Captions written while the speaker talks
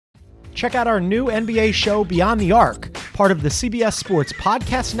check out our new NBA show, Beyond the Arc, part of the CBS Sports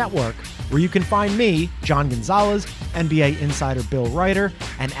Podcast Network, where you can find me, John Gonzalez, NBA insider Bill Ryder,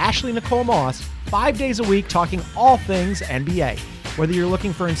 and Ashley Nicole Moss 5 days a week talking all things NBA. Whether you're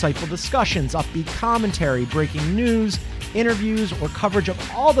looking for insightful discussions, upbeat commentary, breaking news, interviews, or coverage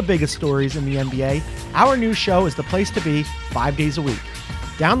of all the biggest stories in the NBA, our new show is the place to be 5 days a week.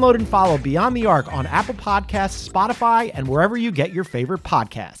 Download and follow Beyond the Arc on Apple Podcasts, Spotify, and wherever you get your favorite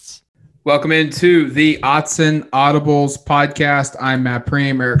podcasts. Welcome into the Autzen Audibles podcast. I'm Matt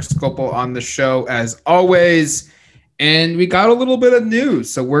Prehm, Eric Skopel on the show as always. And we got a little bit of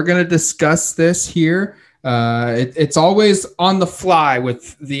news, so we're going to discuss this here. It's always on the fly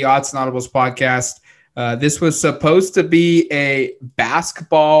with the Autzen Audibles podcast. This was supposed to be a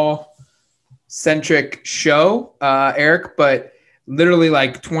basketball-centric show, Eric, but literally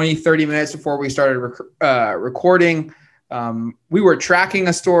like 20, 30 minutes before we started recording, we were tracking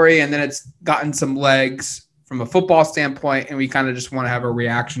a story, and then it's gotten some legs from a football standpoint, and we kind of just want to have a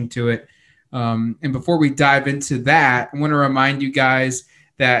reaction to it. And before we dive into that, I want to remind you guys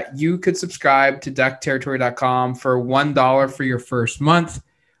that you could subscribe to duckterritory.com for $1 for your first month,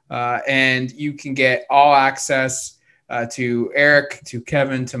 and you can get all access to Eric, to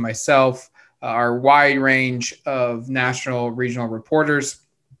Kevin, to myself, our wide range of national, regional reporters,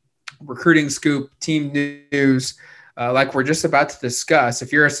 recruiting scoop, team news, like we're just about to discuss.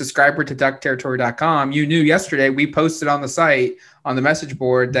 If you're a subscriber to duckterritory.com, you knew yesterday we posted on the site, on the message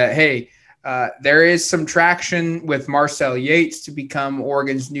board, that, hey, there is some traction with Marcel Yates to become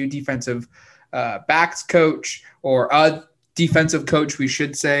Oregon's new defensive backs coach, or a defensive coach, we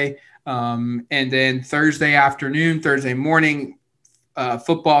should say. And then Thursday morning,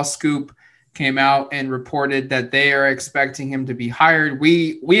 Football Scoop came out and reported that they are expecting him to be hired.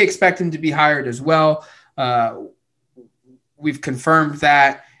 We expect him to be hired as well. We've confirmed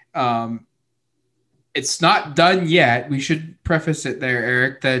that. It's not done yet. We should preface it there,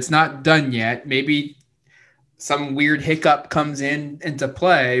 Eric, that it's not done yet. Maybe some weird hiccup comes into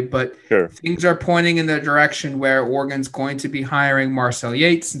play, but sure, things are pointing in the direction where Oregon's going to be hiring Marcel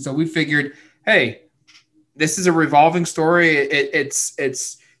Yates. And so we figured, hey, this is a revolving story.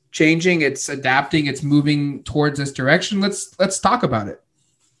 It's changing, it's adapting, it's moving towards this direction. Let's talk about it.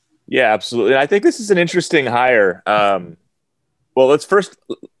 Yeah, absolutely. And I think this is an interesting hire. Well, let's first,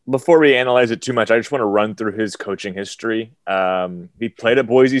 before we analyze it too much, I just want to run through his coaching history. He played at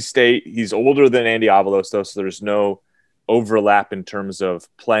Boise State. He's older than Andy Avalos, though, so there's no overlap in terms of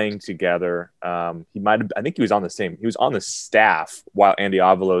playing together. I think he was on the staff while Andy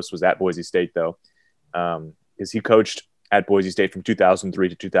Avalos was at Boise State, though, because he coached at Boise State from 2003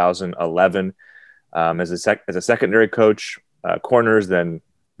 to 2011 as a secondary coach, corners, then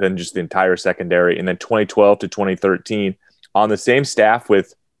just the entire secondary, and then 2012 to 2013 on the same staff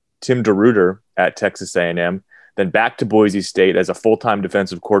with Tim DeRuyter at Texas A&M, then back to Boise State as a full-time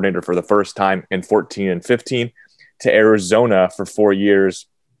defensive coordinator for the first time in 14 and 15, to Arizona for 4 years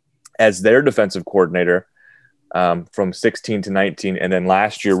as their defensive coordinator from 16 to 19, and then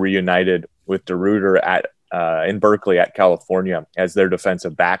last year reunited with DeRuyter in Berkeley at California as their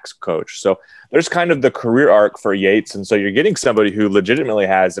defensive backs coach. So there's kind of the career arc for Yates, and so you're getting somebody who legitimately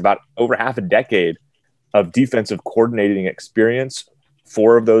has about over half a decade of defensive coordinating experience,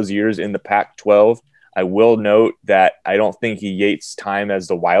 4 of those years in the Pac-12. I will note that I don't think Yates' time as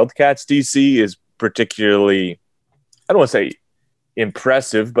the Wildcats DC is particularly, I don't want to say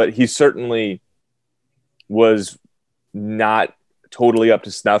impressive, but he certainly was not totally up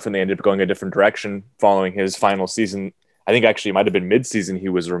to snuff, and they ended up going a different direction following his final season. I think actually it might have been mid-season he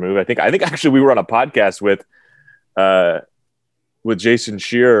was removed. I think actually we were on a podcast with Jason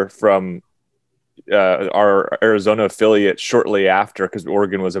Shearer from our Arizona affiliate shortly after, because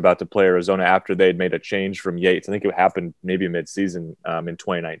Oregon was about to play Arizona after they'd made a change from Yates. I think it happened maybe mid-season in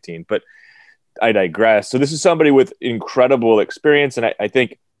 2019, but I digress. So this is somebody with incredible experience, and I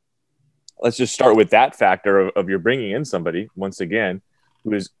think let's just start with that factor of you're bringing in somebody, once again,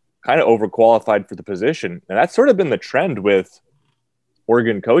 who is kind of overqualified for the position. And that's sort of been the trend with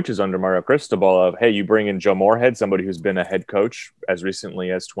Oregon coaches under Mario Cristobal of, hey, you bring in Joe Moorhead, somebody who's been a head coach as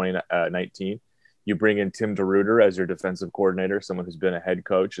recently as 2019. You bring in Tim DeRuyter as your defensive coordinator, someone who's been a head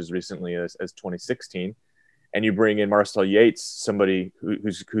coach as recently as 2016. And you bring in Marcel Yates, somebody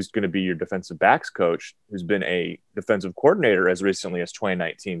who's going to be your defensive backs coach, who's been a defensive coordinator as recently as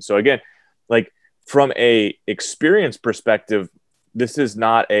 2019. So again, like from a experience perspective, this is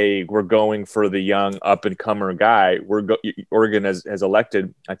not we're going for the young up and comer guy. Oregon has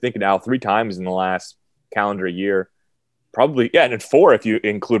elected, I think now 3 times in the last calendar year, probably, yeah, and 4 if you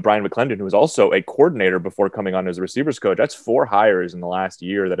include Brian McClendon, who was also a coordinator before coming on as a receivers coach. That's 4 hires in the last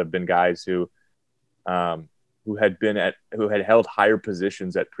year that have been guys who had held higher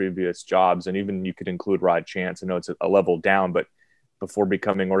positions at previous jobs. And even you could include Rod Chance. I know it's a level down, but before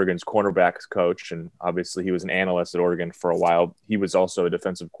becoming Oregon's cornerbacks coach, and obviously he was an analyst at Oregon for a while, he was also a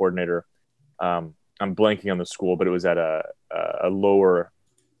defensive coordinator. I'm blanking on the school, but it was at a lower.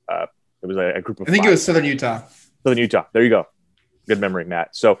 It was a group of. I think 5. it was Southern Utah. Southern Utah. There you go. Good memory,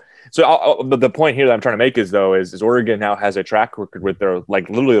 Matt. So the point here that I'm trying to make is Oregon now has a track record with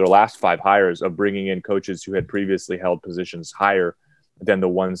literally their last 5 hires of bringing in coaches who had previously held positions higher than the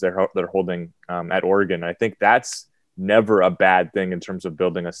ones they're holding at Oregon. And I think that's never a bad thing in terms of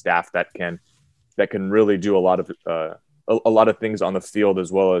building a staff that can really do a lot of things on the field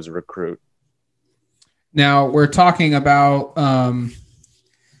as well as recruit. Now we're talking about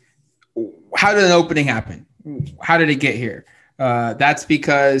how did an opening happen? How did it get here? That's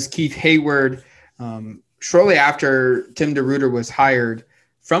because Keith Hayward, shortly after Tim DeRuyter was hired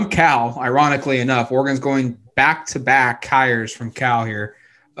from Cal, ironically enough, Oregon's going back-to-back hires from Cal here.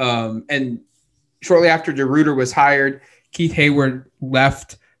 And shortly after DeRuyter was hired, Keith Hayward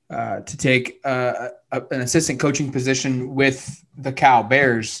left to take an assistant coaching position with the Cal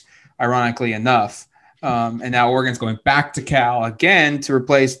Bears, ironically enough. And now Oregon's going back to Cal again to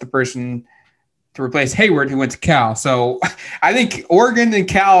replace Hayward, who went to Cal. So I think Oregon and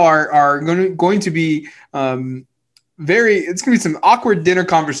Cal are going to be it's going to be some awkward dinner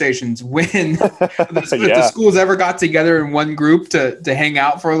conversations when the schools ever got together in one group to hang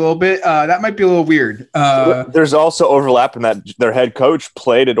out for a little bit. That might be a little weird. There's also overlap in that their head coach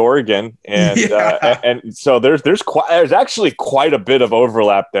played at Oregon, and and so there's actually quite a bit of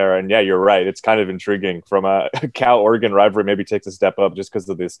overlap there. And yeah, you're right. It's kind of intriguing from a Cal Oregon rivalry. Maybe takes a step up just because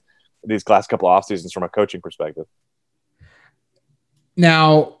of these last couple of off seasons from a coaching perspective.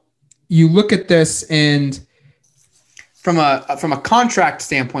 Now you look at this and. From a contract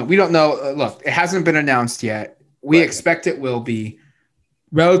standpoint, we don't know. Look, it hasn't been announced yet. We expect it will be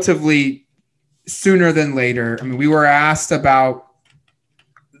relatively sooner than later. I mean, we were asked about,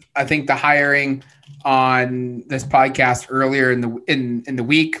 I think, the hiring on this podcast earlier in the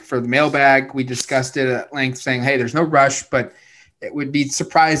week for the mailbag. We discussed it at length, saying, "Hey, there's no rush, but it would be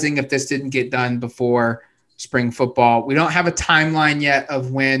surprising if this didn't get done before spring football." We don't have a timeline yet of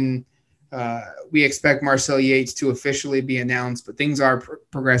when. We expect Marcel Yates to officially be announced, but things are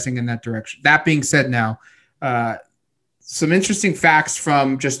progressing in that direction. That being said, now some interesting facts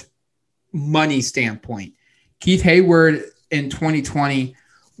from just money standpoint. Keith Hayward in 2020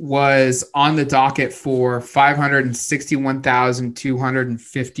 was on the docket for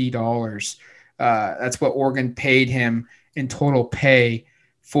 $561,250. That's what Oregon paid him in total pay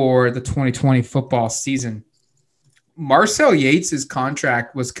for the 2020 football season. Marcel Yates'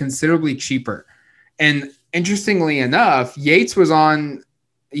 contract was considerably cheaper. And interestingly enough, Yates was a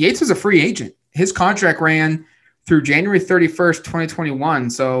free agent. His contract ran through January 31st, 2021.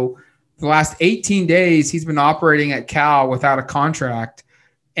 So for the last 18 days, he's been operating at Cal without a contract.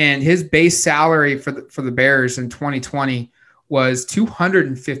 And his base salary for the Bears in 2020 was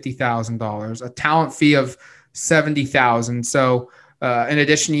 $250,000, a talent fee of $70,000. So in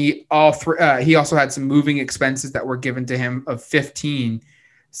addition, he also had some moving expenses that were given to him of $15,000.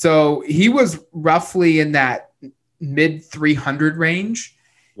 So he was roughly in that mid 300 range.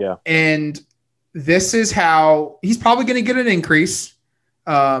 Yeah. And this is how he's probably going to get an increase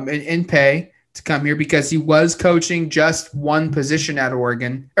in pay to come here because he was coaching just one position at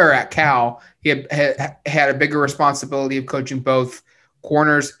Oregon or at Cal. He had a bigger responsibility of coaching both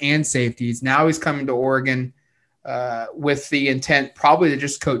corners and safeties. Now he's coming to Oregon with the intent probably to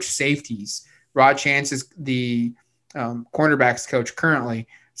just coach safeties. Rod Chance is the cornerbacks coach currently.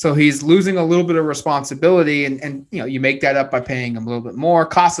 So he's losing a little bit of responsibility and you make that up by paying him a little bit more.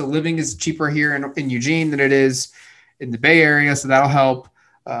 Cost of living is cheaper here in Eugene than it is in the Bay Area. So that'll help.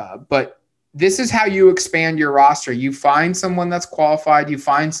 But this is how you expand your roster. You find someone that's qualified. You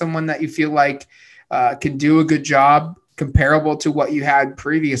find someone that you feel like can do a good job comparable to what you had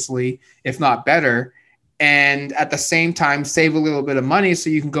previously, if not better. And at the same time, save a little bit of money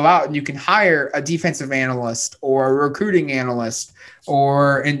so you can go out and you can hire a defensive analyst or a recruiting analyst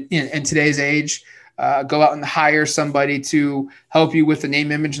or in today's age, go out and hire somebody to help you with the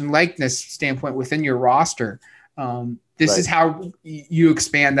name, image, and likeness standpoint within your roster. This is how you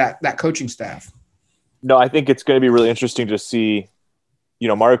expand that coaching staff. No, I think it's going to be really interesting to see,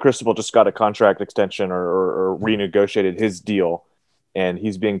 Mario Cristobal just got a contract extension or renegotiated his deal, and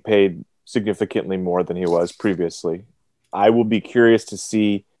he's being paid significantly more than he was previously. I will be curious to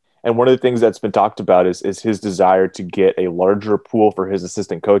see, And one of the things that's been talked about is his desire to get a larger pool for his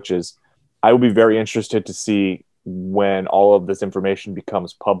assistant coaches. I will be very interested to see when all of this information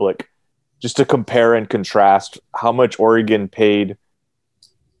becomes public, just to compare and contrast how much Oregon paid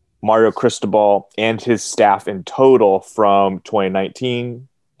Mario Cristobal and his staff in total from 2019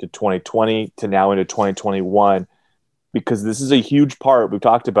 to 2020 to now into 2021, because this is a huge part. We've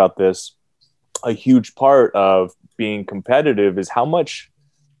talked about this. A huge part of being competitive is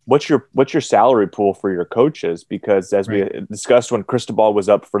what's your salary pool for your coaches? Because as we discussed when Cristobal was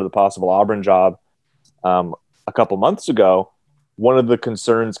up for the possible Auburn job a couple months ago, one of the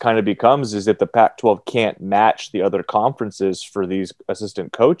concerns kind of becomes is if the Pac-12 can't match the other conferences for these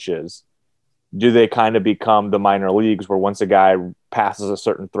assistant coaches, do they kind of become the minor leagues where once a guy passes a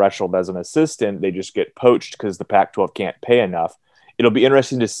certain threshold as an assistant, they just get poached because the Pac-12 can't pay enough? It'll be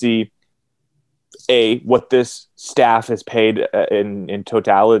interesting to see what this staff has paid in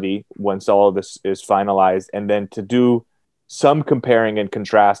totality once all of this is finalized, and then to do some comparing and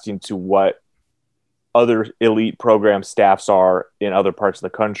contrasting to what other elite program staffs are in other parts of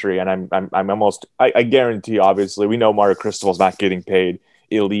the country. And I guarantee, obviously, we know Mario Cristobal's not getting paid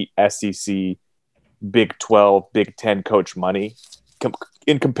elite SEC, Big 12, Big 10 coach money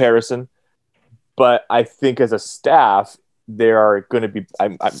in comparison. But I think as a staff, there are going to be,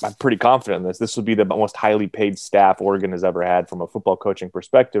 I'm pretty confident in this. This will be the most highly paid staff Oregon has ever had from a football coaching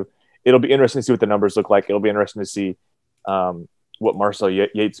perspective. It'll be interesting to see what the numbers look like. It'll be interesting to see what Marcel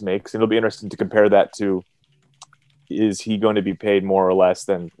Yates makes. And it'll be interesting to compare that to, is he going to be paid more or less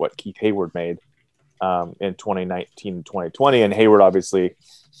than what Keith Hayward made in 2019 and 2020? And Hayward obviously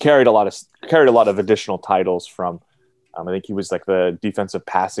carried a lot of additional titles from, I think he was like the defensive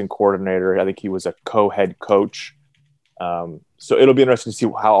passing coordinator. I think he was a co-head coach. So it'll be interesting to see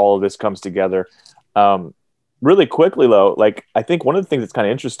how all of this comes together. Really quickly though, like I think one of the things that's kind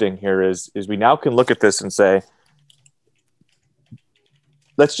of interesting here is we now can look at this and say,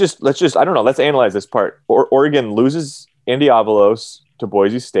 let's analyze this part. Oregon loses Andy Avalos to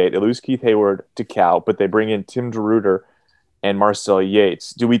Boise State. They lose Keith Hayward to Cal, but they bring in Tim DeRuyter and Marcel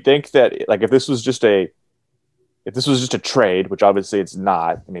Yates. Do we think that, like, if this was just a trade, which obviously it's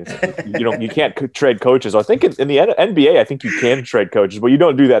not, I mean, you can't trade coaches. I think in the NBA, I think you can trade coaches, but you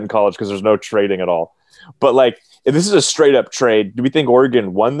don't do that in college because there's no trading at all. But like, if this is a straight up trade, do we think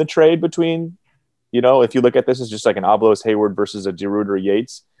Oregon won the trade between, if you look at this as just like an Avalos Hayward versus a DeRuyter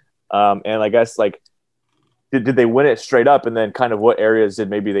Yates? And I guess like, did they win it straight up? And then kind of what areas did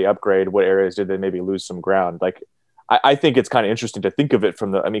maybe they upgrade? What areas did they maybe lose some ground? Like, I think it's kind of interesting to think of it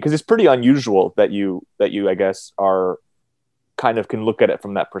because it's pretty unusual that you, I guess, are kind of can look at it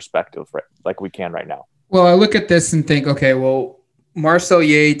from that perspective, right? Like we can right now. Well, I look at this and think, okay, well, Marcel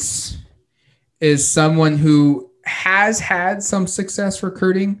Yates is someone who has had some success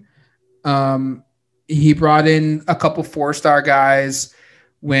recruiting. He brought in a couple 4-star guys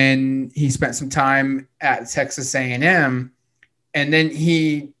when he spent some time at Texas A&M. And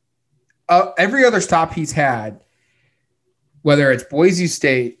then every other stop he's had, whether it's Boise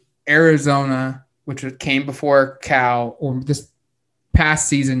State, Arizona, which came before Cal, or this past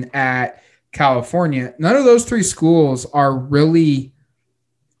season at California, none of those 3 schools are really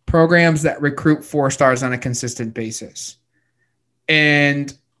programs that recruit 4-stars on a consistent basis.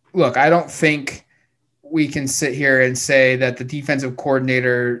 And look, I don't think we can sit here and say that the defensive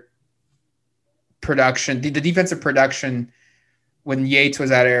coordinator production, the defensive production when Yates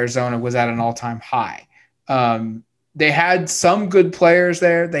was at Arizona was at an all-time high. They had some good players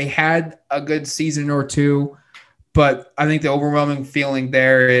there. They had a good season or two, but I think the overwhelming feeling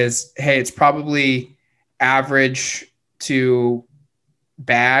there is, hey, it's probably average to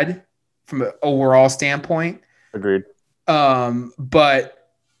bad from an overall standpoint. Agreed. But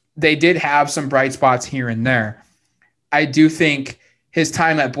they did have some bright spots here and there. I do think his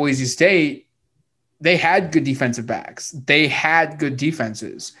time at Boise State, they had good defensive backs. They had good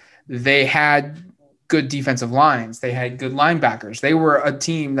defenses. They had good defensive lines. They had good linebackers. They were a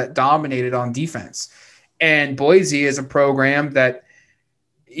team that dominated on defense. And Boise is a program that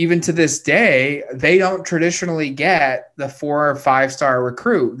even to this day, they don't traditionally get the 4 or 5-star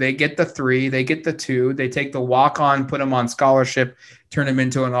recruit. They get the 3, they get the 2, they take the walk-on, put them on scholarship, turn him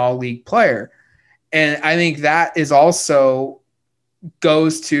into an all-league player. And I think that is also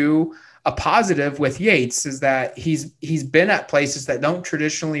goes to a positive with Yates, is that he's been at places that don't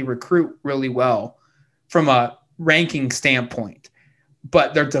traditionally recruit really well from a ranking standpoint,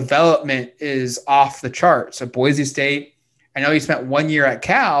 but their development is off the charts. At Boise State, I know he spent 1 year at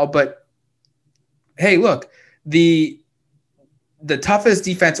Cal, but hey, look, the toughest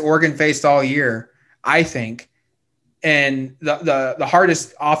defense Oregon faced all year, I think, And the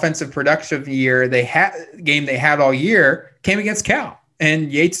hardest offensive production game they had all year came against Cal,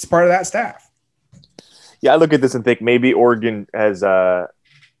 and Yates is part of that staff. Yeah, I look at this and think maybe Oregon has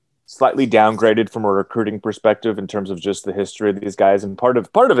slightly downgraded from a recruiting perspective in terms of just the history of these guys. And part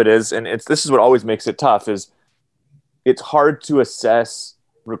of it is, and this is what always makes it tough, is it's hard to assess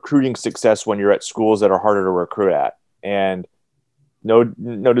recruiting success when you're at schools that are harder to recruit at. And no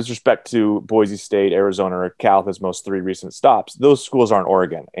disrespect to Boise State, Arizona, or Cal, his most three recent stops. Those schools aren't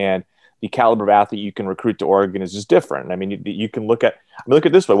Oregon, and the caliber of athlete you can recruit to Oregon is just different. I mean, you can look at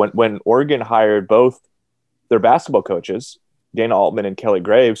it this way: when Oregon hired both their basketball coaches, Dana Altman and Kelly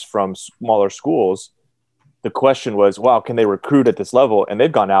Graves, from smaller schools, the question was, wow, can they recruit at this level? And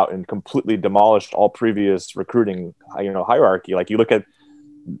they've gone out and completely demolished all previous recruiting, hierarchy. Like you look at,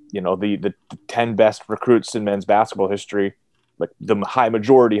 the 10 best recruits in men's basketball history. Like the high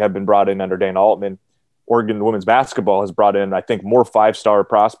majority have been brought in under Dana Altman. Oregon women's basketball has brought in, I think, more 5-star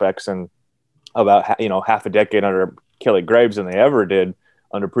prospects in about half a decade under Kelly Graves than they ever did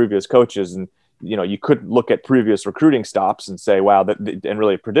under previous coaches. And you could look at previous recruiting stops and say, wow, and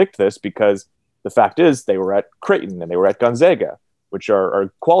really predict this, because the fact is they were at Creighton and they were at Gonzaga, which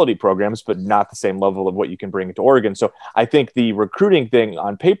are quality programs, but not the same level of what you can bring to Oregon. So I think the recruiting thing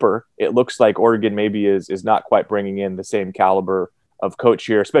on paper, it looks like Oregon maybe is not quite bringing in the same caliber of coach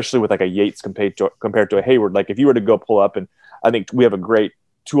here, especially with like a Yates compared to a Hayward. Like if you were to go pull up, and I think we have a great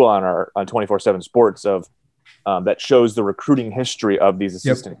tool on 24/7 Sports of that shows the recruiting history of these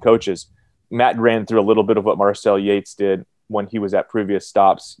assistant coaches. Matt ran through a little bit of what Marcel Yates did when he was at previous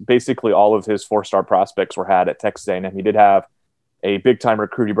stops. Basically, all of his 4-star prospects were had at Texas A&M. He did have a big-time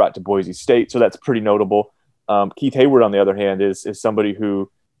recruit he brought to Boise State, so that's pretty notable. Keith Hayward, on the other hand, is somebody who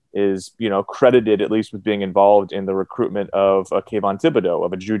is credited at least with being involved in the recruitment of a Kayvon Thibodeau,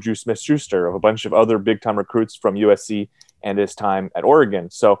 of a Juju Smith-Schuster, of a bunch of other big-time recruits from USC and his time at Oregon.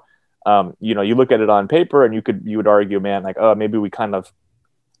 So, you look at it on paper, and you would argue, man, like, maybe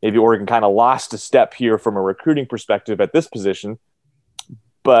Oregon kind of lost a step here from a recruiting perspective at this position.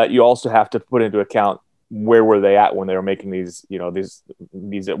 But you also have to put into account where were they at when they were making these where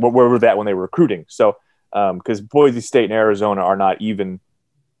were they at when they were recruiting? So, because Boise State and Arizona are not even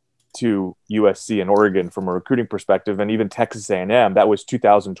to USC and Oregon from a recruiting perspective, and even Texas A&M, that was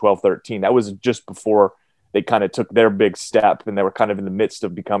 2012-13. That was just before they kind of took their big step, and they were kind of in the midst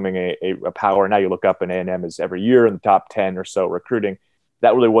of becoming a power. Now you look up, and A&M is every year in the top 10 or so recruiting.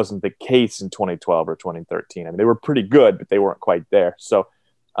 That really wasn't the case in 2012 or 2013. I mean, they were pretty good, but they weren't quite there. So,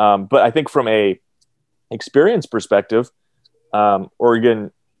 but I think from a experience perspective,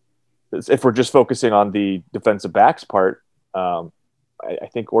 Oregon, if we're just focusing on the defensive backs part, I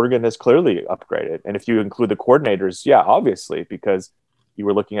think Oregon has clearly upgraded. And if you include the coordinators, yeah, obviously, because you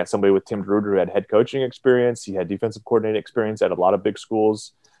were looking at somebody with Tim DeRuyter who had head coaching experience. He had defensive coordinating experience at a lot of big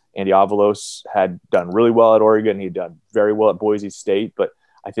schools. Andy Avalos had done really well at Oregon. He'd done very well at Boise State. But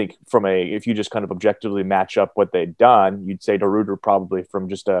I think if you just kind of objectively match up what they'd done, you'd say DeRuyter probably from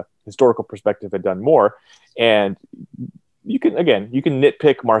just a historical perspective had done more. And you can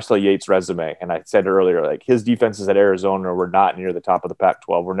nitpick Marcel Yates' resume. And I said earlier, like his defenses at Arizona were not near the top of the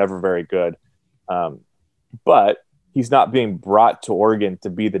Pac-12, were never very good. But he's not being brought to Oregon to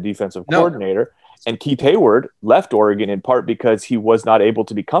be the defensive coordinator. And Keith Hayward left Oregon in part because he was not able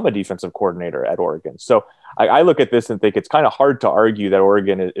to become a defensive coordinator at Oregon. So I look at this and think it's kind of hard to argue that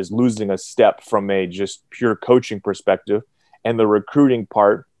Oregon is losing a step from a just pure coaching perspective. And the recruiting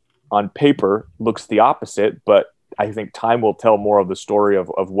part on paper looks the opposite. But I think time will tell more of the story of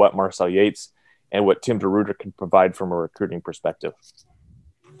what Marcel Yates and what Tim DeRuyter can provide from a recruiting perspective.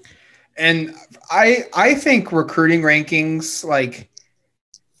 And I think recruiting rankings, like,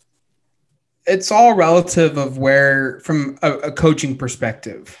 it's all relative of where, from a coaching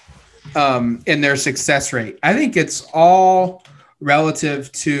perspective, in their success rate. I think it's all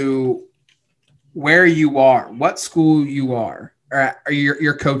relative to where you are, what school you are, or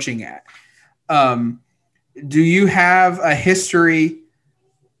you're coaching at. Do you have a history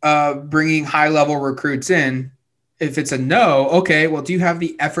of bringing high-level recruits in? If it's a no, okay, well, do you have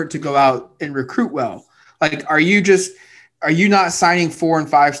the effort to go out and recruit well? Like, are you not signing 4- and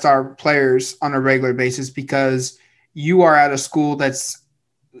 5-star players on a regular basis because you are at a school that's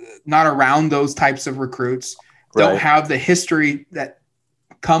not around those types of recruits, don't have the history that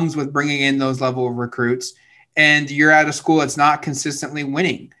comes with bringing in those level of recruits, and you're at a school that's not consistently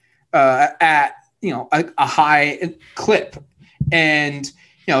winning at a high clip? And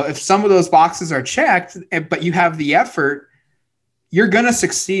if some of those boxes are checked, but you have the effort, you're going to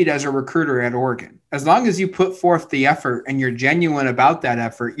succeed as a recruiter at Oregon. As long as you put forth the effort and you're genuine about that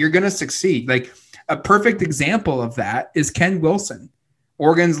effort, you're going to succeed. Like a perfect example of that is Ken Wilson,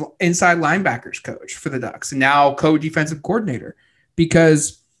 Oregon's inside linebackers coach for the Ducks, and now co-defensive coordinator.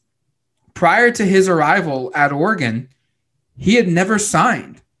 Because prior to his arrival at Oregon, he had never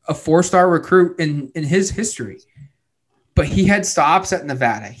signed a 4-star recruit in his history. But he had stops at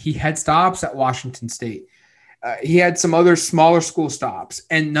Nevada. He had stops at Washington State. He had some other smaller school stops.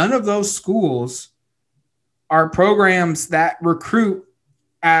 And none of those schools are programs that recruit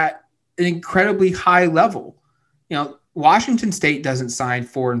at an incredibly high level. You know, Washington State doesn't sign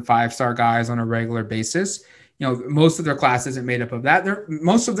 4- and 5-star guys on a regular basis. You know, most of their class isn't made up of that.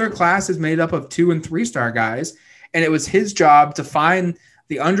 Most of their class is made up of 2- and 3-star guys. And it was his job to find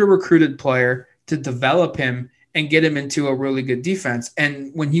the under-recruited player, to develop him and get him into a really good defense.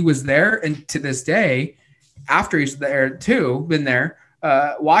 And when he was there, and to this day, after he's there too,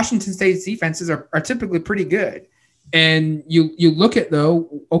 Washington State's defenses are typically pretty good. And you look at,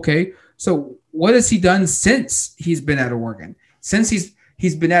 though, okay, so what has he done since he's been at Oregon? Since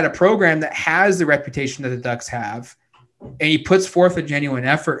he's been at a program that has the reputation that the Ducks have, and he puts forth a genuine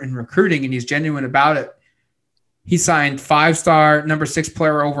effort in recruiting, and he's genuine about it. He signed 5-star number 6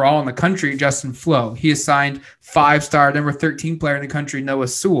 player overall in the country, Justin Flo. He has signed 5-star number 13 player in the country, Noah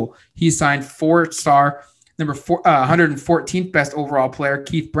Sewell. He signed 4-star number 114th best overall player,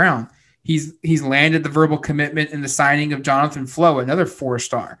 Keith Brown. He's landed the verbal commitment in the signing of Jonathan Flo, another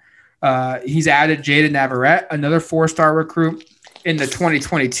 4-star. He's added Jada Navarrete, another 4-star recruit. In the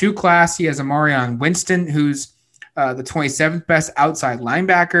 2022 class, he has Amarion Winston, who's the 27th best outside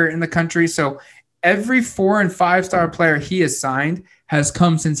linebacker in the country. So every 4- and 5-star player he has signed has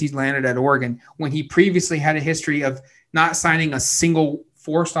come since he's landed at Oregon, when he previously had a history of not signing a single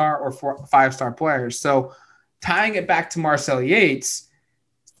 4-star or 5-star players. So tying it back to Marcel Yates,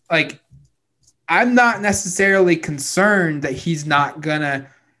 like, I'm not necessarily concerned that he's not going to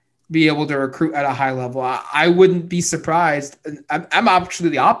be able to recruit at a high level. I wouldn't be surprised. I'm actually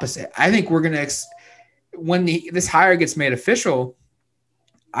the opposite. I think we're going to, when this hire gets made official,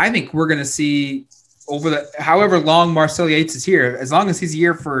 I think we're going to see over however long Marcel Yates is here, as long as he's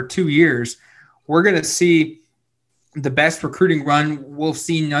here for 2 years, we're going to see the best recruiting run we've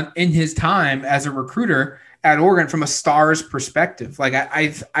seen in his time as a recruiter at Oregon from a Stars perspective. Like,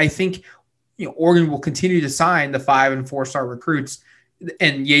 I think, you know, Oregon will continue to sign the 5- and 4-star recruits,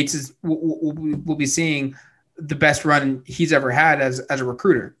 and Yates will be seeing the best run he's ever had as a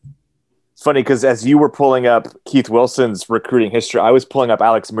recruiter. It's funny because as you were pulling up Keith Wilson's recruiting history, I was pulling up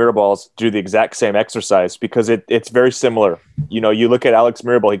Alex Miraball's to do the exact same exercise, because it's very similar. You know, you look at Alex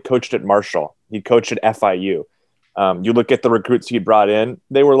Mirabal, he coached at Marshall, he coached at FIU. You look at the recruits he brought in,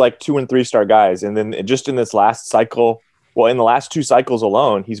 they were like 2- and 3-star guys. And then just in this last cycle, in the last 2 cycles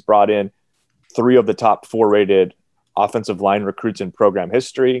alone, he's brought in 3 of the top 4 rated offensive line recruits in program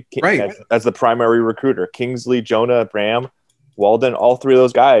history, right, as the primary recruiter. Kingsley, Jonah, Bram, Walden, all 3 of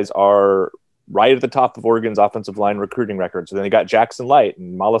those guys are right at the top of Oregon's offensive line recruiting records. So then they got Jackson Light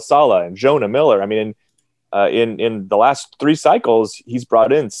and Malasala and Jonah Miller. I mean, in the last 3 cycles, he's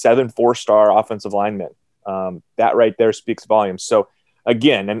brought in 7 4-star offensive linemen. That right there speaks volumes. So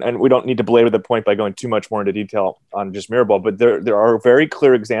again, and we don't need to belabor the point by going too much more into detail on just Mirabal, but there are very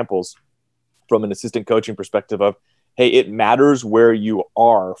clear examples from an assistant coaching perspective of, hey, it matters where you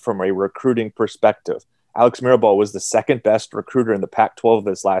are from a recruiting perspective. Alex Mirabal was the 2nd best recruiter in the Pac-12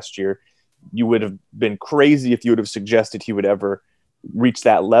 this last year. You would have been crazy if you would have suggested he would ever reach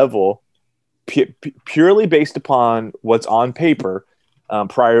that level purely based upon what's on paper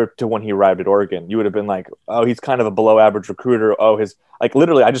prior to when he arrived at Oregon. You would have been like, oh, he's kind of a below average recruiter. Oh,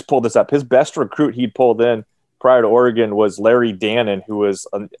 literally, I just pulled this up. His best recruit he'd pulled in prior to Oregon was Larry Dannon, who was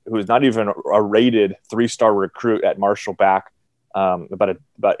not even a rated 3-star recruit at Marshall back about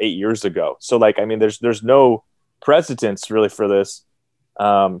 8 years ago. So, like, I mean, there's no precedence really for this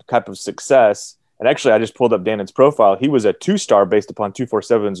type of success. And actually, I just pulled up Dannon's profile. He was a 2-star based upon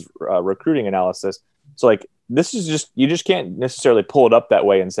 247's recruiting analysis. So, like, this is just, you just can't necessarily pull it up that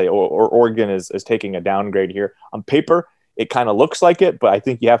way and say, or Oregon is taking a downgrade here. On paper, it kind of looks like it, but I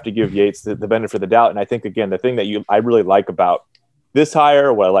think you have to give Yates the benefit of the doubt. And I think, again, the thing that I really like about this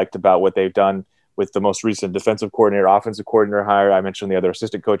hire, what I liked about what they've done with the most recent defensive coordinator, offensive coordinator hire, I mentioned the other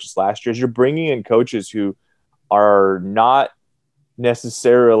assistant coaches last year, is you're bringing in coaches who are not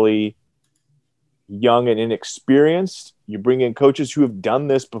necessarily young and inexperienced. You bring in coaches who have done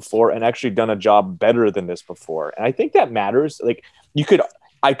this before and actually done a job better than this before. And I think that matters. Like,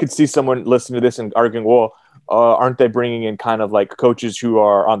 I could see someone listening to this and arguing, well, aren't they bringing in kind of like coaches who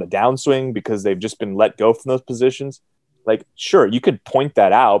are on the downswing because they've just been let go from those positions? Like, sure, you could point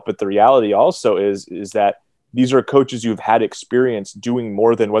that out, but the reality also is that these are coaches who've had experience doing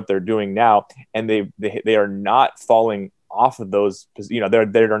more than what they're doing now, and they are not falling off of those.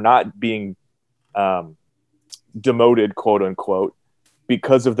 They're not being demoted, quote unquote,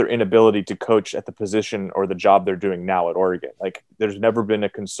 because of their inability to coach at the position or the job they're doing now at Oregon. Like, there's never been a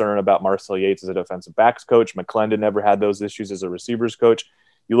concern about Marcel Yates as a defensive backs coach. McClendon never had those issues as a receivers coach.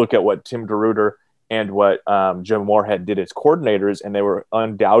 You look at what Tim DeRuyter and what Jim Moorhead did as coordinators, and they were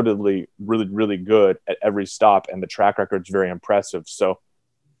undoubtedly really, really good at every stop, and the track record's very impressive. So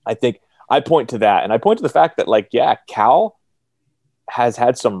I think I point to that, and I point to the fact that, Cal has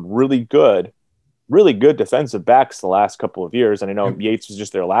had some really good defensive backs the last couple of years. And I know Yates was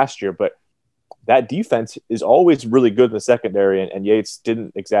just there last year, but that defense is always really good in the secondary. And Yates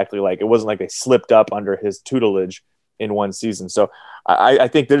didn't exactly it wasn't like they slipped up under his tutelage in one season. So I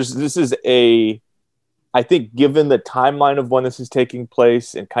think I think given the timeline of when this is taking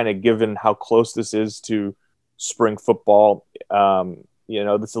place and kind of given how close this is to spring football,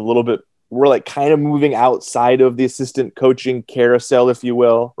 that's a little bit, we're kind of moving outside of the assistant coaching carousel, if you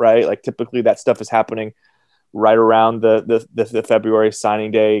will, right? Like, typically that stuff is happening right around the February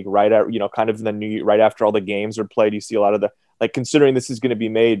signing day, right at, kind of in the new year, right after all the games are played. You see a lot of considering this is going to be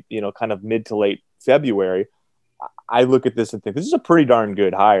made, kind of mid to late February. I look at this and think this is a pretty darn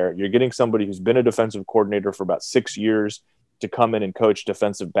good hire. You're getting somebody who's been a defensive coordinator for about 6 years to come in and coach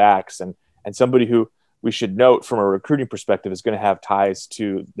defensive backs, and somebody who, we should note from a recruiting perspective, is going to have ties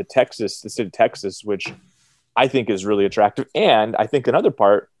to the state of Texas, which I think is really attractive. And I think another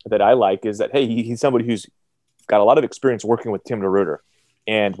part that I like is that, hey, he's somebody who's got a lot of experience working with Tim DeRuyter.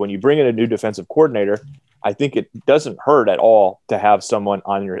 And when you bring in a new defensive coordinator, I think it doesn't hurt at all to have someone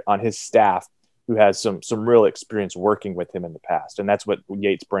on his staff who has some real experience working with him in the past. And that's what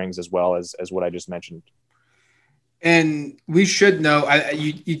Yates brings, as well as what I just mentioned. And we should know,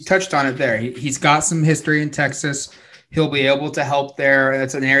 you touched on it there. He's got some history in Texas. He'll be able to help there.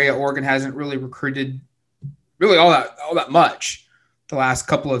 That's an area Oregon hasn't really recruited really all that much the last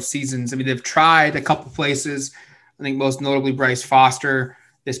couple of seasons. I mean, they've tried a couple places. I think most notably Bryce Foster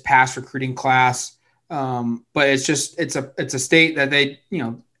this past recruiting class. But it's a state that they,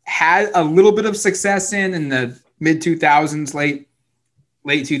 had a little bit of success in the mid 2000s, late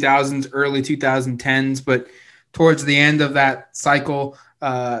 2000s, early 2010s, but towards the end of that cycle,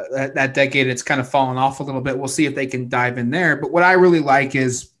 that decade, it's kind of fallen off a little bit. We'll see if they can dive in there. But what I really like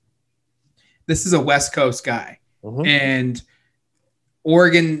is this is a West Coast guy. Mm-hmm. And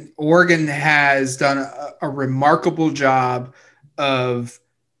Oregon has done a remarkable job of,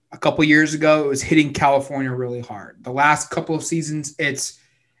 a couple years ago, it was hitting California really hard. The last couple of seasons, it's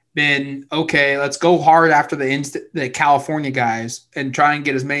been, okay, let's go hard after the California guys and try and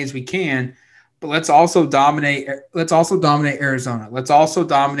get as many as we can. But let's also dominate Arizona. Let's also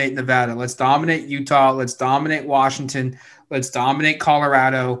dominate Nevada. Let's dominate Utah. Let's dominate Washington. Let's dominate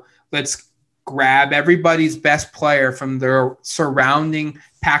Colorado. Let's grab everybody's best player from their surrounding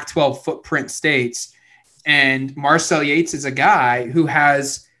Pac-12 footprint states. And Marcel Yates is a guy who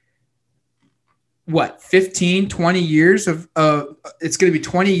has 15, 20 years of it's going to be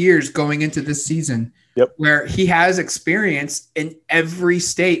 20 years going into this season. Yep. Where he has experience in every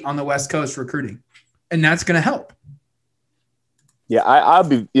state on the West Coast recruiting, and that's going to help. Yeah,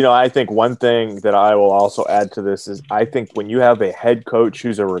 I think one thing that I will also add to this is I think when you have a head coach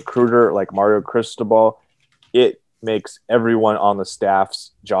who's a recruiter like Mario Cristobal, it makes everyone on the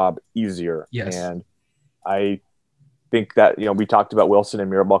staff's job easier. Yes. And I think that, we talked about Wilson and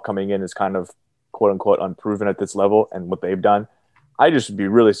Mirabal coming in as kind of quote unquote unproven at this level and what they've done. I just would be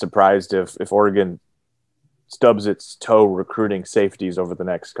really surprised if Oregon stubs its toe recruiting safeties over the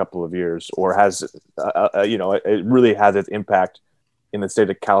next couple of years, or has, it really has its impact in the state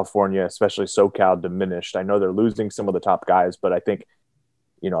of California, especially SoCal, diminished. I know they're losing some of the top guys, but I think,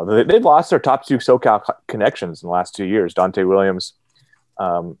 they've lost their top two SoCal connections in the last 2 years, Dante Williams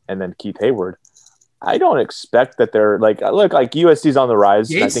and then Keith Hayward. I don't expect that they're like USC's on the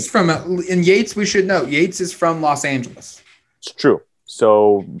rise. Yates, we should know, Yates is from Los Angeles. It's true.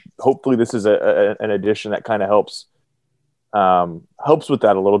 So hopefully this is an addition that kind of helps with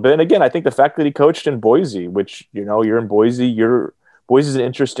that a little bit. And again, I think the fact that he coached in Boise, which, you're in Boise, Boise's an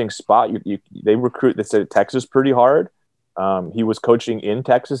interesting spot. They recruit the state of Texas pretty hard. He was coaching in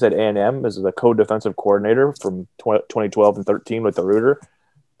Texas at A&M as the co-defensive coordinator from 2012 and 13 with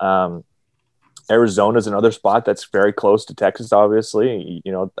DeRuyter. Arizona is another spot that's very close to Texas, obviously.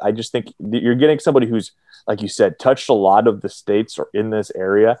 I just think you're getting somebody who's, like you said, touched a lot of the states or in this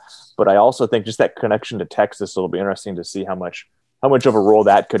area. But I also think just that connection to Texas, it'll be interesting to see how much of a role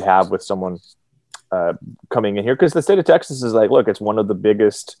that could have with someone coming in here. Because the state of Texas is look, it's one of the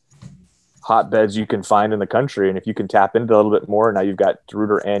biggest hotbeds you can find in the country. And if you can tap into a little bit more, now you've got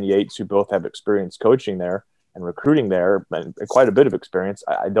DeRuyter and Yates, who both have experience coaching there and recruiting there, and quite a bit of experience.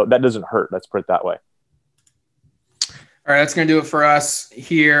 That doesn't hurt. Let's put it that way. All right, that's going to do it for us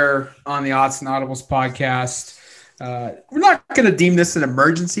here on the Odds and Audibles podcast. We're not going to deem this an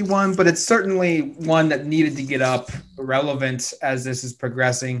emergency one, but it's certainly one that needed to get up relevant as this is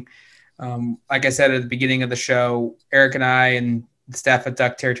progressing. Like I said at the beginning of the show, Eric and I and the staff at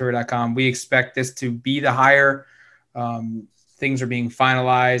duckterritory.com, we expect this to be the hire. Things are being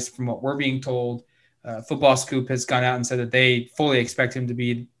finalized from what we're being told. Football Scoop has gone out and said that they fully expect him to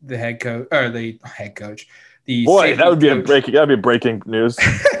be the head coach or the head coach. Boy, that would be breaking news.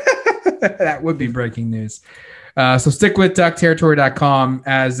 That would be breaking news. So stick with duckterritory.com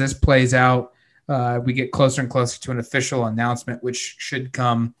as this plays out. We get closer and closer to an official announcement, which should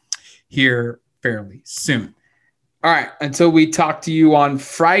come here fairly soon. All right. Until we talk to you on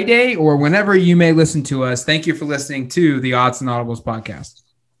Friday or whenever you may listen to us, thank you for listening to the Odds and Audibles podcast.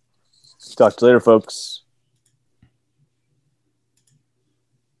 Talk to you later, folks.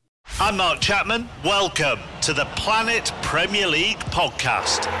 I'm Mark Chapman. Welcome to the Planet Premier League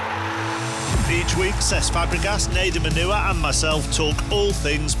podcast. Each week, Cesc Fabregas, Nader Manua and myself talk all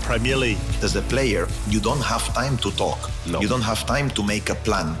things Premier League. As a player, you don't have time to talk. No. You don't have time to make a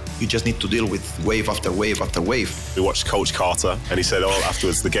plan. You just need to deal with wave after wave after wave. We watched Coach Carter and he said,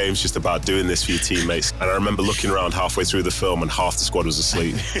 afterwards, the game's just about doing this for your teammates. And I remember looking around halfway through the film and half the squad was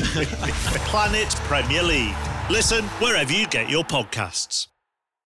asleep. Planet Premier League. Listen wherever you get your podcasts.